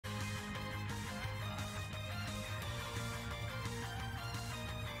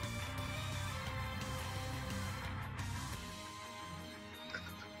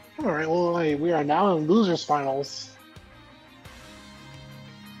Alright, well, we are now in losers finals.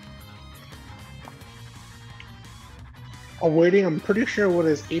 Awaiting, I'm pretty sure, what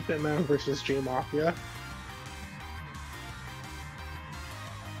is 8bitman versus Jmafia.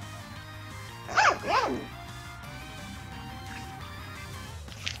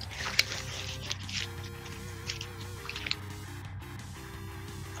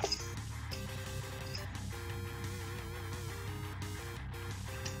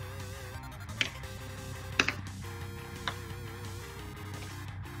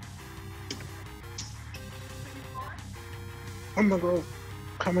 I'm gonna go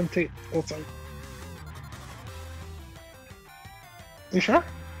commentate outside. You sure?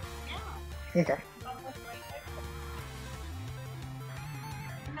 Yeah. Okay.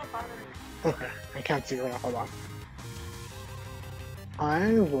 Okay, I can't see right now. Hold on.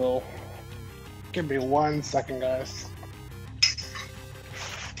 I will. Give me 1 second, guys.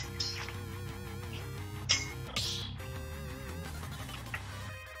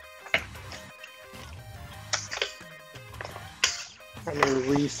 Let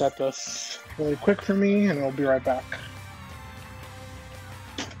me reset this really quick for me, and I'll be right back.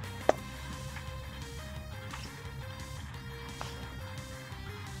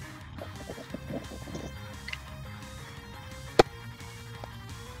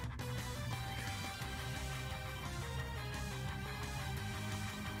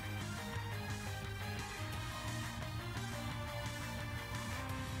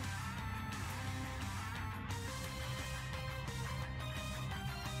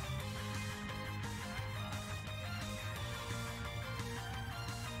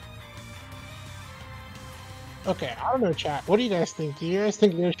 Okay, I don't know, chat. What do you guys think? Do you guys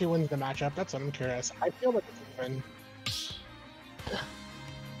think Yoshi wins the matchup? That's what I'm curious. I feel like it's a win.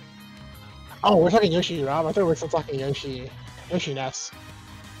 Oh, we're talking Yoshi, Rob. I thought we were still talking Yoshi. Yoshi Ness.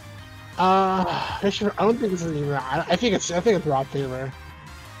 Yoshi, I don't think this is even. I think it's Rob favor.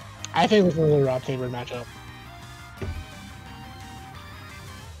 I think this is a Rob favor matchup.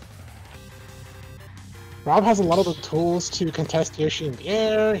 Rob has a lot of the tools to contest Yoshi in the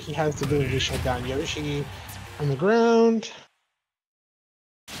air. He has the ability to shut down Yoshi on the ground.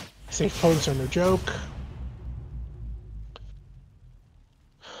 Safe pose are no joke.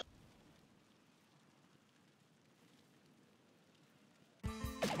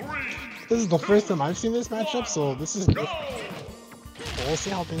 This is the first time I've seen this matchup, so this is different. So we'll see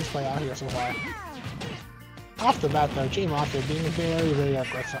how things play out here so far. Off the bat though, Jmafia being very, very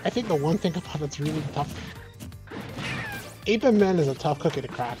aggressive. I think the one thing about it's really tough. 8bitman is a tough cookie to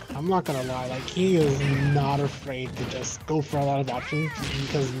crack. I'm not gonna lie, like he is not afraid to just go for a lot of options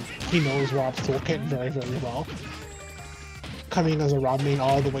because he knows Rob's toolkit very, very well. Coming as a Rob main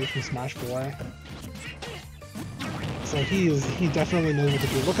all the way from Smash 4. So he definitely knows what to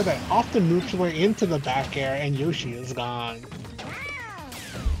do. Look at that, off the neutral into the back air and Yoshi is gone.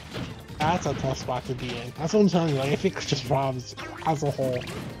 That's a tough spot to be in. That's what I'm telling you, like I think it's just Rob's as a whole.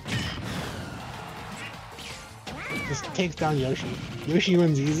 Just takes down Yoshi. Yoshi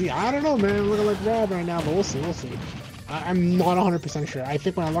wins easy. I don't know, man. Looking like Rob right now, but we'll see. We'll see. I'm not 100% sure. I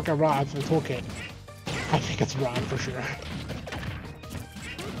think when I look at Rob for the toolkit, I think it's Rob for sure.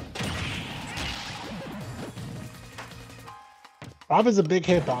 Rob is a big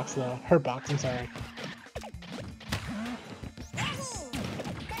hitbox though. Hurtbox, I'm sorry.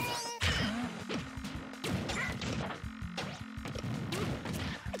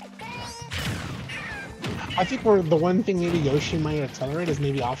 I think the one thing maybe Yoshi might accelerate is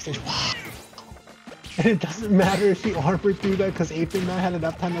maybe offstage. And it doesn't matter if he armored through that because 8bitman had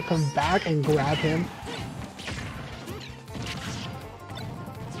enough time to come back and grab him.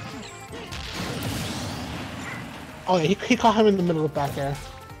 Oh yeah, he caught him in the middle of back there.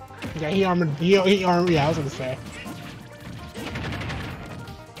 Yeah, he armored, yeah, I was gonna say.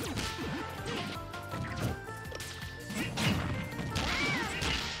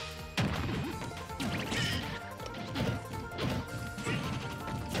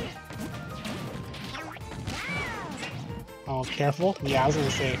 Oh, careful. Yeah, I was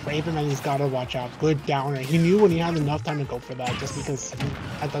gonna say, for 8bitman, he's gotta watch out. Good downer. He knew when he had enough time to go for that, just because he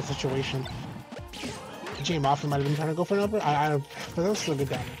had that situation. Jmafia might have been trying to go for an upper. But that was still a good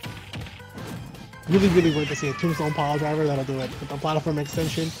downer. Really, really weird to see a tombstone pile driver that'll do it. With the platform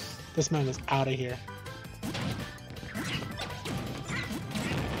extension, this man is out of here.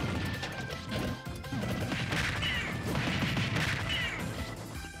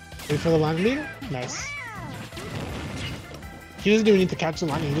 Wait for the landing. Nice. He doesn't even need to catch the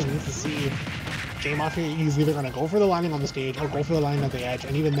landing, he just needs to see if Jmafia is either going to go for the landing on the stage or go for the landing at the edge,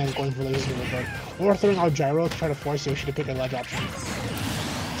 and even then going for lasers really good. Or throwing out gyro to try to force Yoshi to pick a ledge option.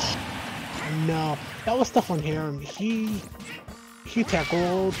 no, that was tough on him. He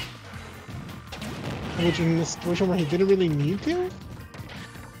tackled, which in this situation where he didn't really need to.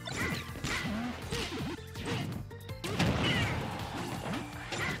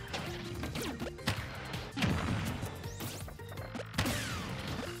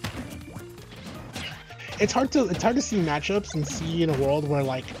 It's hard to see matchups and see in a world where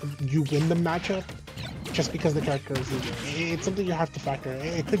like you win the matchup just because the character is easier. It's something you have to factor.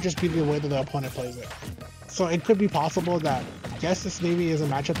 It could just be the way that the opponent plays it. So it could be possible that yes, this maybe is a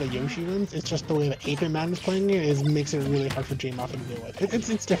matchup that Yoshi wins. It's just the way that 8bitman is playing it makes it really hard for Jmafia to deal with.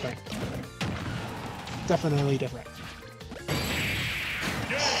 It's different. Definitely different.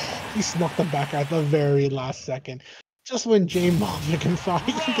 He snuck them back at the very last second. Just when Jmafia can fight,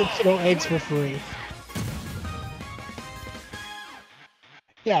 he can throw eggs for free.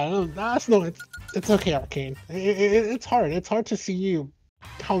 Yeah, no, it's okay, Arcane. It's hard. It's hard to see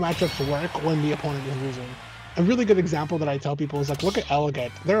how matchups work when the opponent is losing. A really good example that I tell people is like, look at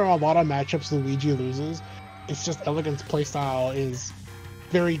Elegant. There are a lot of matchups Luigi loses. It's just Elegant's playstyle is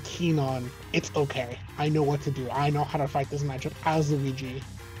very keen on, it's okay. I know what to do. I know how to fight this matchup as Luigi.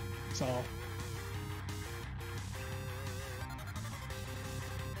 So...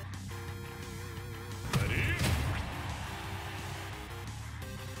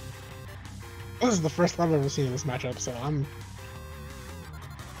 This is the first time I've ever seen this matchup, so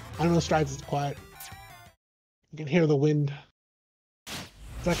I know Strides is quiet. You can hear the wind.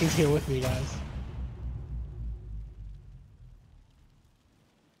 Zeki's here with me, guys.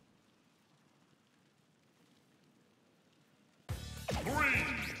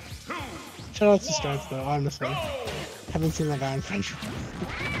 Shout out to Strides though, honestly. Haven't seen that guy in French.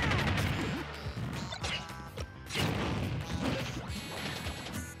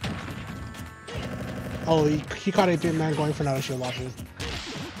 Oh, he caught 8bitman going for another shield launcher.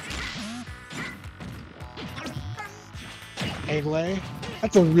 Egg lay?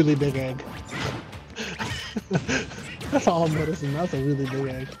 That's a really big egg. That's all I'm noticing. That's a really big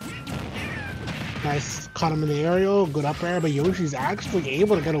egg. Nice. Caught him in the aerial. Good up air, but Yoshi's actually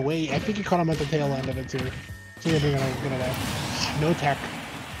able to get away. I think he caught him at the tail end of it too. So they're gonna get away. No tech.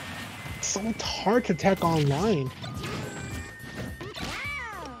 It's so hard to tech online.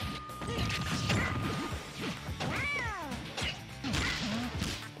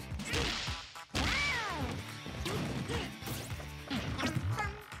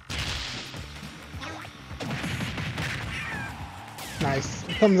 Nice.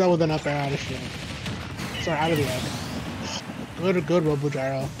 It comes out with an up air out of shield. Sorry, out of the egg. Good Robo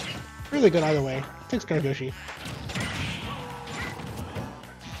Gyro. Really good either way. Takes care of Yoshi.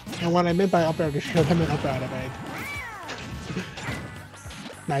 And what I meant by up air to shield, I meant up air out of egg.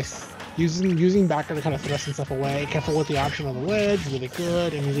 Nice. Using backer to kind of thrust himself away. Careful with the option on the wedge. Really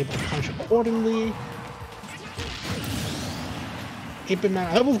good. And he's able to punch accordingly. 8bitman,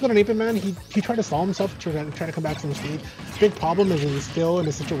 I was good on 8bitman. He tried to stall himself to try to come back from the stage. Big problem is he's still in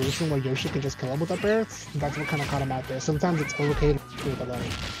a situation where Yoshi can just kill him with up airs. That's what kind of caught him out there. Sometimes it's okay to do it alone.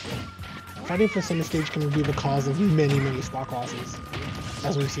 Fighting for center stage can be the cause of many stock losses,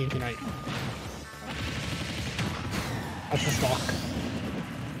 as we've seen tonight. That's the stock.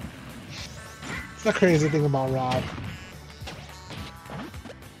 It's the crazy thing about Rob.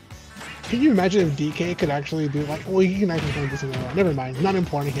 Can you imagine if DK could actually do like, well, he can actually do this in the world. Never mind, not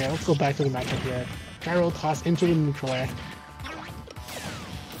important here. Let's go back to the matchup here. Gyro toss into the neutral air.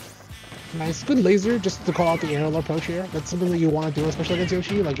 Nice, good laser just to call out the aerial approach here. That's something that you want to do, especially against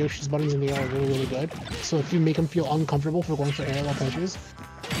Yoshi. Like Yoshi's buttons in the air are really good. So if you make him feel uncomfortable for going for aerial approaches,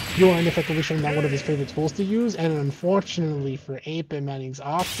 you'll end effectively showing down one of his favorite tools to use. And unfortunately for 8bitman, he's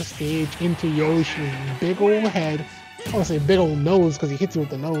off the stage into Yoshi's big ol' head. I want to say big ol' nose because he hits you with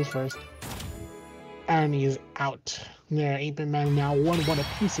the nose first. And he's out. There, 8bitman now 1-1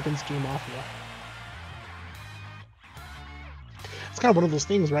 apiece against Jmafia. It's kind of one of those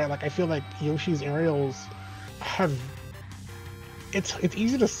things, right? Like, I feel like Yoshi's aerials have... It's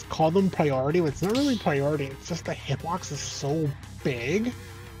easy to call them priority, but it's not really priority. It's just the hitbox is so big,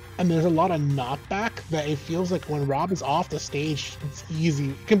 and there's a lot of knockback that it feels like when Rob is off the stage, it's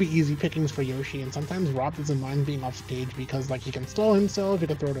easy. It can be easy pickings for Yoshi, and sometimes Rob doesn't mind being off stage because, like, he can stall himself, he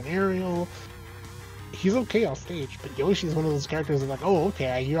can throw it an aerial. He's okay off stage, but Yoshi's one of those characters that's like, oh,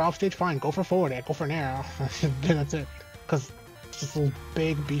 okay, you're off stage, fine, go for forward air, go for an air. Then that's it. Because it's just those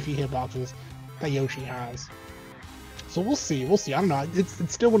big, beefy hitboxes that Yoshi has. So we'll see. I don't know.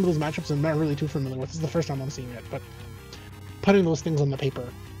 It's still one of those matchups I'm not really too familiar with. This is the first time I'm seeing it, but putting those things on the paper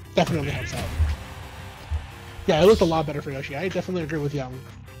definitely helps out. Yeah, it looked a lot better for Yoshi. I definitely agree with Young.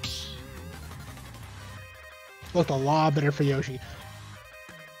 Looked a lot better for Yoshi.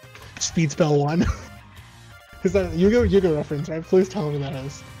 Speed Spell 1. Is that Yu-Gi-Oh reference, right? Please tell me that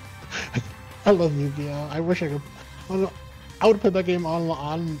is. I love Yu-Gi-Oh! I wish I could. I would put that game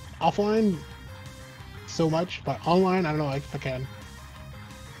on offline so much, but online, I don't know if I can.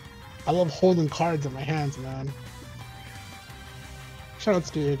 I love holding cards in my hands, man.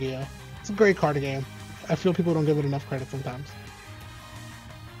 Shoutouts to Yu-Gi-Oh! It's a great card game. I feel people don't give it enough credit sometimes.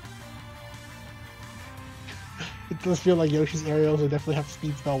 It does feel like Yoshi's aerials will definitely have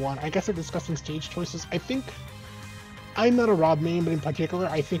Speed Spell 1. I guess they're discussing stage choices. I think I'm not a Rob main, but in particular,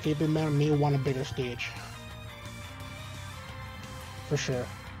 I think 8bitman may want a bigger stage. For sure.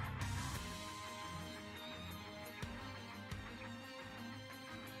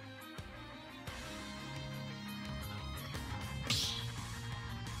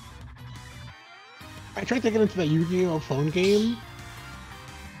 I tried to get into that Yu-Gi-Oh! Phone game,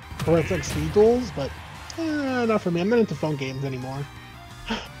 where it's like speed duels, but not for me. I'm not into phone games anymore.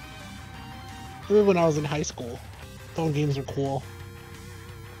 Even when I was in high school, phone games are cool.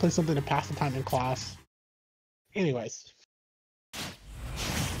 Play something to pass the time in class. Anyways.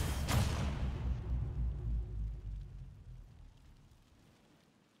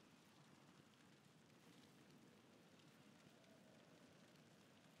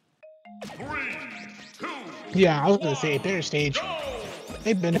 Yeah, I was gonna say, bigger stage,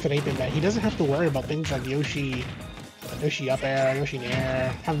 they benefit 8bitman. He doesn't have to worry about things like Yoshi up air, Yoshi in the air,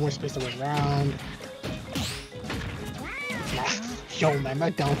 have more space to run around. Yo, man,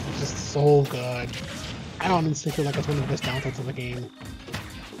 that down tilt is just so good. I honestly feel like it's one of the best down tilts in the game.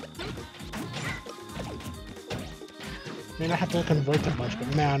 May not have to convert too much,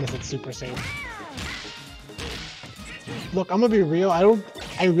 but man, is it super safe. Look, I'm gonna be real, I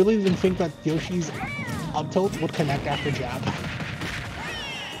really didn't think that Yoshi's up tilt would connect after jab.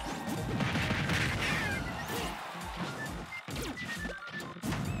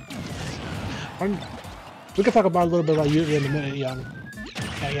 We can talk about a little bit about Yu-Gi in a minute, Young.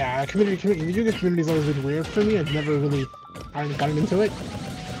 Yeah, the Yu-Gi community's always been weird for me. I've never really gotten into it,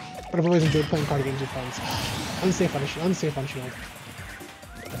 but I've always enjoyed playing card games with friends. Unsafe on shield.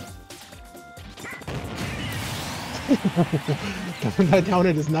 That down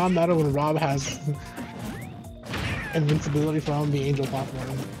air does not matter when Rob has invincibility from the angel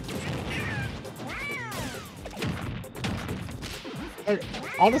platform.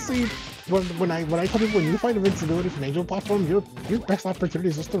 Honestly, when I tell people when you find invincibility from angel platform, your best opportunity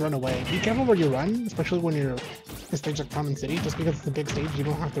is just to run away. Be careful where you run, especially when you're in stage like Common City. Just because it's a big stage, you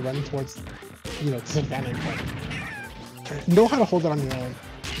don't have to run towards, disadvantage. But know how to hold it on your own.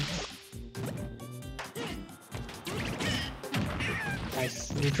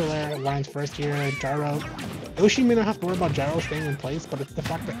 Nice. Neutral air, lines first here, gyro. Yoshi may not have to worry about gyro staying in place, but it's the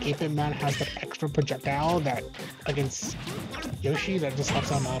fact that 8bitman has that extra projectile that against Yoshi that just helps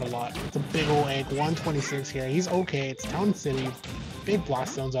him out a lot. It's a big ol' egg, 126 here. He's okay. It's Town City. Big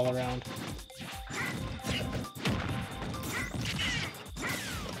blast zones all around.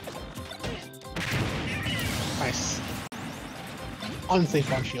 Nice.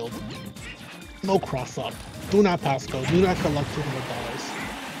 Unsafe on shield. No cross up. Do not pass go. Do not collect $200.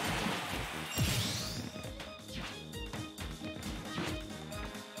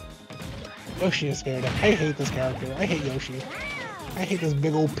 Yoshi is scared. I hate this character. I hate Yoshi. I hate this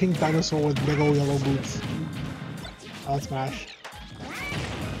big old pink dinosaur with big old yellow boots. Oh, smash.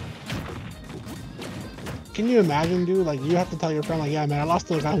 Can you imagine, dude? Like, you have to tell your friend, like, yeah, man, I lost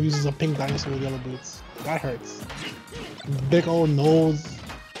to a guy who uses a pink dinosaur with yellow boots. That hurts. Big old nose.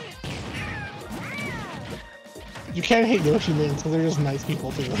 You can't hate Yoshi mains because they're just nice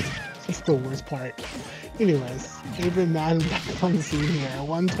people too. That's the worst part. Anyways, 8bitman back on the scene here.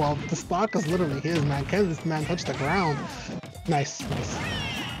 112. The stock is literally his, man. Can this man touch the ground? Nice.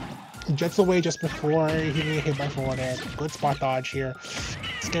 Jets away just before he get hit by forward air. Good spot dodge here.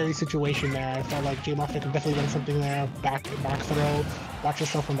 Scary situation there. I felt like Jmafia could definitely get something there. Back throw. Watch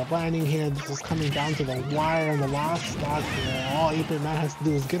yourself on the landing here. This is coming down to the wire in the last stock here. All 8bitman has to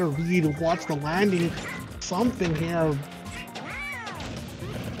do is get a read, watch the landing. Something here.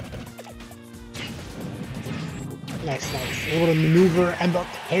 Nice. Able to maneuver, and the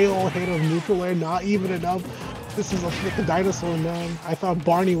tail hit of neutral air, not even enough. This is a thick dinosaur, man. I thought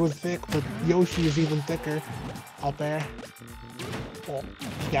Barney was thick, but Yoshi is even thicker. Up there. Oh.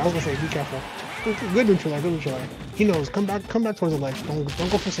 Yeah, I was gonna say, be careful. Good neutral air. He knows. Come back towards the ledge. Don't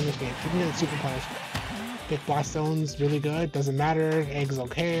go for single stage. You can get super punished. Big blast zones, really good. Doesn't matter. Egg's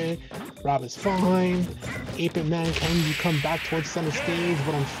okay. Rob is fine. 8bitman, can you come back towards center stage?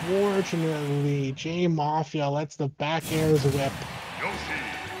 But unfortunately, Jmafia lets the back airs whip.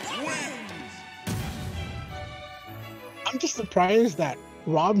 I'm just surprised that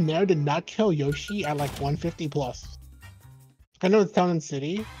Rob Nair did not kill Yoshi at like 150 plus. I know it's Town and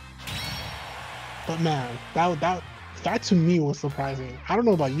City, but man, that to me was surprising. I don't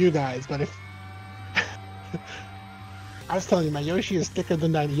know about you guys, but if I was telling you, man, Yoshi is thicker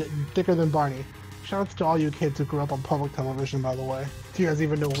than Barney. Shout out to all you kids who grew up on public television, by the way. Do you guys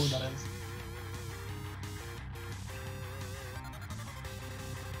even know who that is?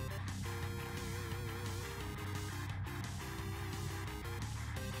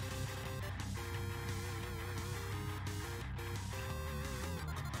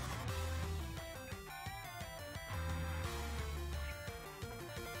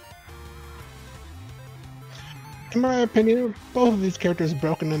 In my opinion, both of these characters are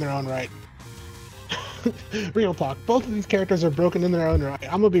broken in their own right. Real talk. Both of these characters are broken in their own right.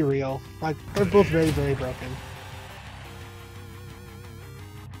 I'm gonna be real. Like, they're both very, very broken.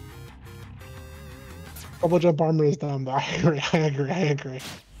 Bubble Jump Armor is dumb, but I agree.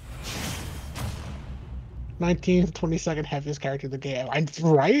 19th, 22nd heaviest character in the game.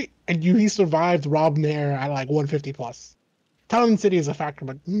 Right? And he survived Rob Nair at like 150 plus. Town City is a factor,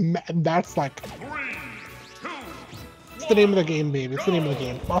 but that's like... It's the name of the game, baby. It's the name of the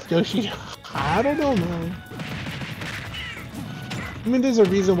game. Buff Yoshi. I don't know, man. I mean, there's a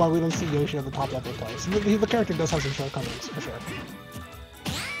reason why we don't see Yoshi at the top level place. The character does have some shortcomings, for sure.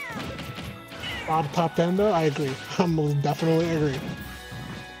 Bob top 10 though? I agree. I most definitely agree.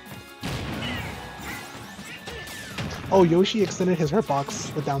 Oh, Yoshi extended his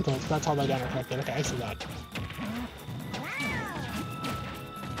hurtbox with down tilts. That's how that got affected. Okay, I see that.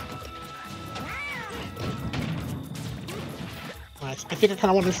 Nice. I think I kind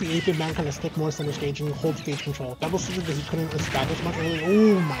of want to see 8bitman kind of stick more center stage and hold stage control. That was something that he couldn't establish much earlier.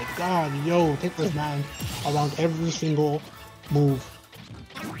 Oh my god, yo, take this man around every single move.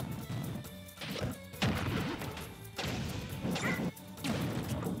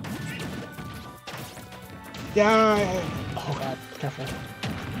 Yeah, oh god, careful.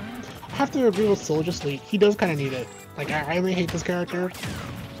 I have to agree with Soldier Sleep. He does kind of need it. Like, I really hate this character.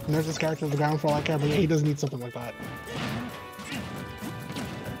 And there's this character on the ground for all I care, but yeah, he does need something like that.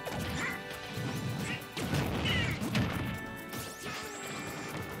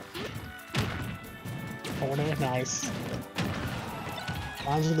 Corner, nice.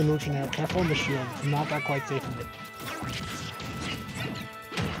 Lines with the neutral air. Careful on the shield. Not that quite safe in it.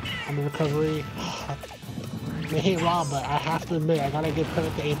 On the recovery. I hate Rob, but I have to admit, I gotta give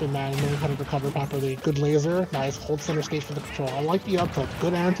credit to 8bitman knowing how to recover properly. Good laser, nice, hold center stage for the control. I like the up tilt,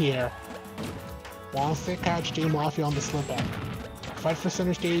 good anti-air. Long stick catch, Jmafia on the slip up. Fight for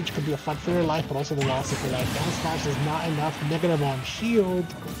center stage could be a fight for your life, but also the loss of your life. Down smash is not enough, negative on shield.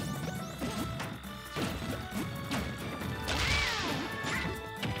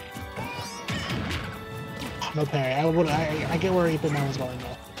 No parry, I get where 8bitman was going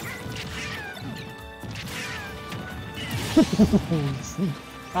though.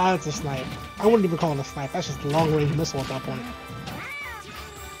 Ah, that's a snipe. I wouldn't even call it a snipe, that's just a long-range missile at that point.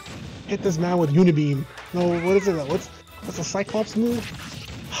 Hit this man with Unibeam. No, what is it? What's the Cyclops move?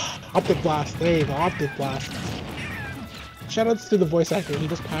 Optic Blast, there you go, Optic Blast. Shoutouts to the voice actor, he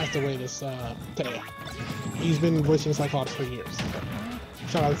just passed away this, today. He's been voicing Cyclops for years.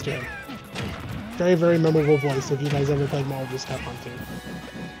 Shoutouts to him. Very, very memorable voice if you guys ever played Marvel vs. Capcom 2.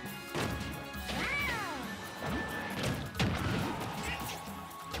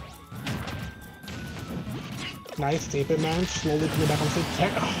 Nice, 8bitman, slowly coming back on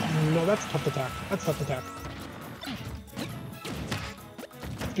stage. Oh, no, that's tough attack. That's tough attack.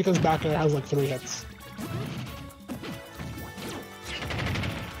 It's because back air has like 3 hits.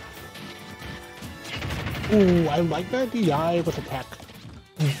 Ooh, I like that DI with attack.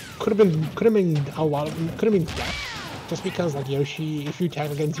 Could have been a lot of could have been death. Just because like Yoshi, if you tag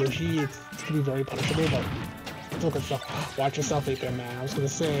against Yoshi, it's gonna be very punishable, but still good stuff. Watch yourself, 8bitman. I was gonna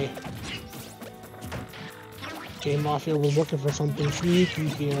say Jmafia was looking for something sneaky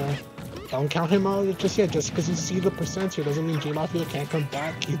here. Don't count him out just yet. Just because you see the percents here doesn't mean Jmafia can't come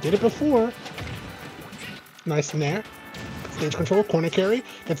back. He did it before. Nice in there. Stage control, corner carry.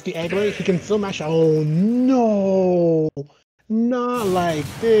 Gets the egg right. He can still mash. Oh no! Not like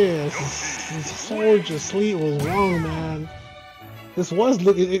this. Soldier Sleep was wrong, man. This was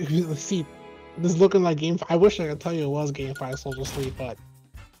looking. See, this is looking like Game 5. I wish I could tell you it was Game 5 Soldier Sleep, but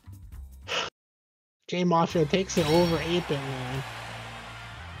Jmafia takes it over 8bitman.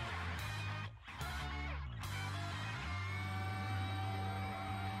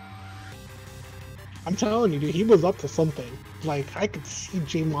 I'm telling you, dude, he was up to something. Like, I could see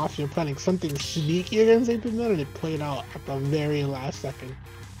Jmafia planning something sneaky against 8bitman, and it played out at the very last second.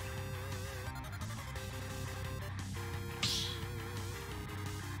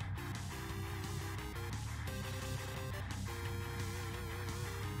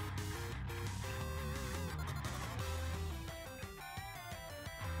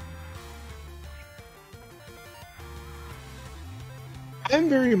 I'm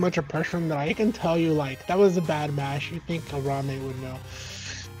very much a person that I can tell you, like, that was a bad match. You think a ramen would know.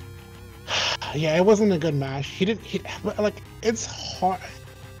 Yeah, it wasn't a good match. But, like, it's hard.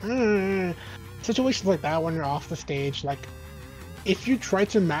 Situations like that when you're off the stage, like, if you try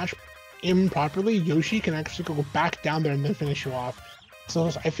to mash improperly, Yoshi can actually go back down there and then finish you off. So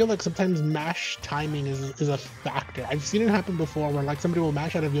I feel like sometimes mash timing is a factor. I've seen it happen before where like somebody will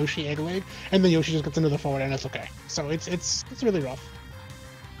mash out of Yoshi egg leg and then Yoshi just gets into the forward and it's okay. So it's really rough.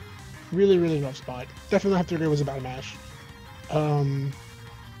 Really, really rough spot. Definitely have to agree it was a bad mash.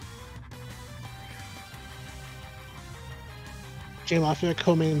 Jmafia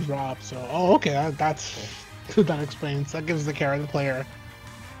co-mains Rob, so okay, that's that explains. That gives the player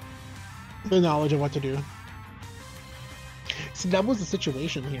the knowledge of what to do. See, that was the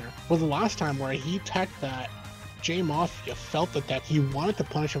situation here. Was the last time where he teched that Jmafia felt that he wanted to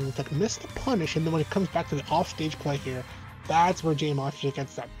punish him, like missed the punish, and then when it comes back to the off-stage play here, that's where Jmafia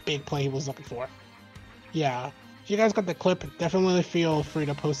gets that big play he was looking for. Yeah, if you guys got the clip, definitely feel free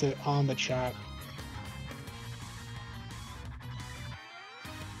to post it on the chat.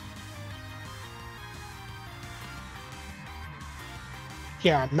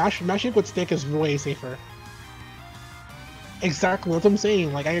 Yeah, mashing with stick is way safer. Exactly, that's what I'm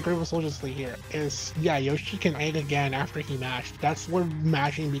saying. Like, I agree with Soldier Sleep here. Yeah, Yoshi can egg again after he mashed. That's where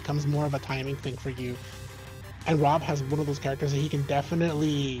mashing becomes more of a timing thing for you. And Rob has one of those characters that he can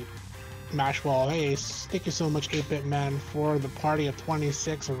definitely mash well. Hey, thank you so much, 8bitman, for the party of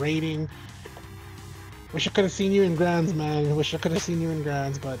 26 rating. Wish I could have seen you in Grands, man. Wish I could have seen you in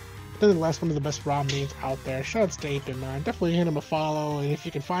Grands, but nonetheless, one of the best Rob names out there. Shoutouts to 8bitman. Definitely hit him a follow, and if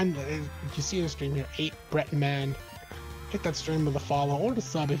you can find, if you see the stream here, 8bitman. Hit that stream with a follow or the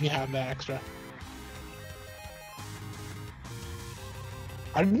sub if you have that extra.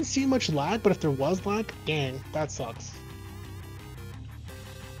 I didn't see much lag, but if there was lag, dang, that sucks.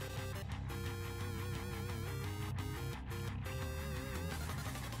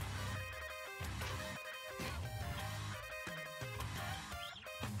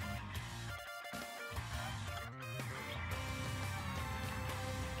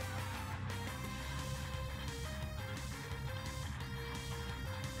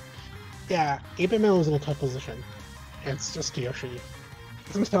 Yeah, 8bitman was in a tough position. It's just Yoshi.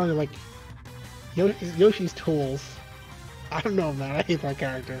 I'm telling you, like, Yoshi's tools. I don't know, man. I hate that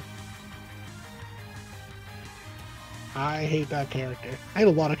character. I hate that character. I hate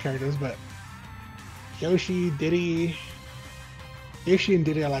a lot of characters, but Yoshi, Diddy... Yoshi and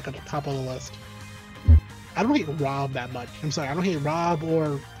Diddy are like at the top of the list. I don't hate Rob that much. I'm sorry, I don't hate Rob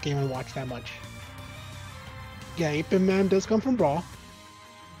or Game & Watch that much. Yeah, 8bitman does come from Brawl.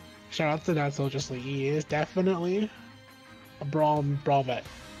 Shout out to that Soldier Sleep. He is definitely a brawl vet.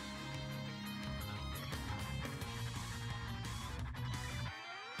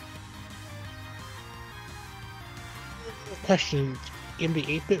 Question: in the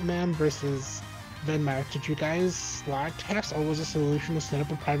 8bitman versus Ven match, did you guys lag test, or was the solution to set up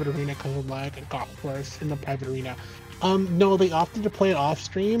a private arena because of lag and got worse in the private arena? No, they opted to play it off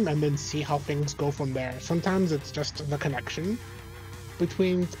stream and then see how things go from there. Sometimes it's just the connection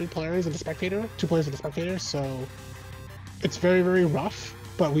between 3 players and a spectator, 2 players and a spectator, so it's very, very rough,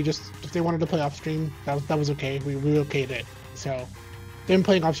 but we just, if they wanted to play off stream, that was okay, we okayed it, so them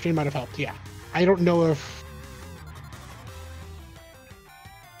playing off stream might have helped, yeah. I don't know if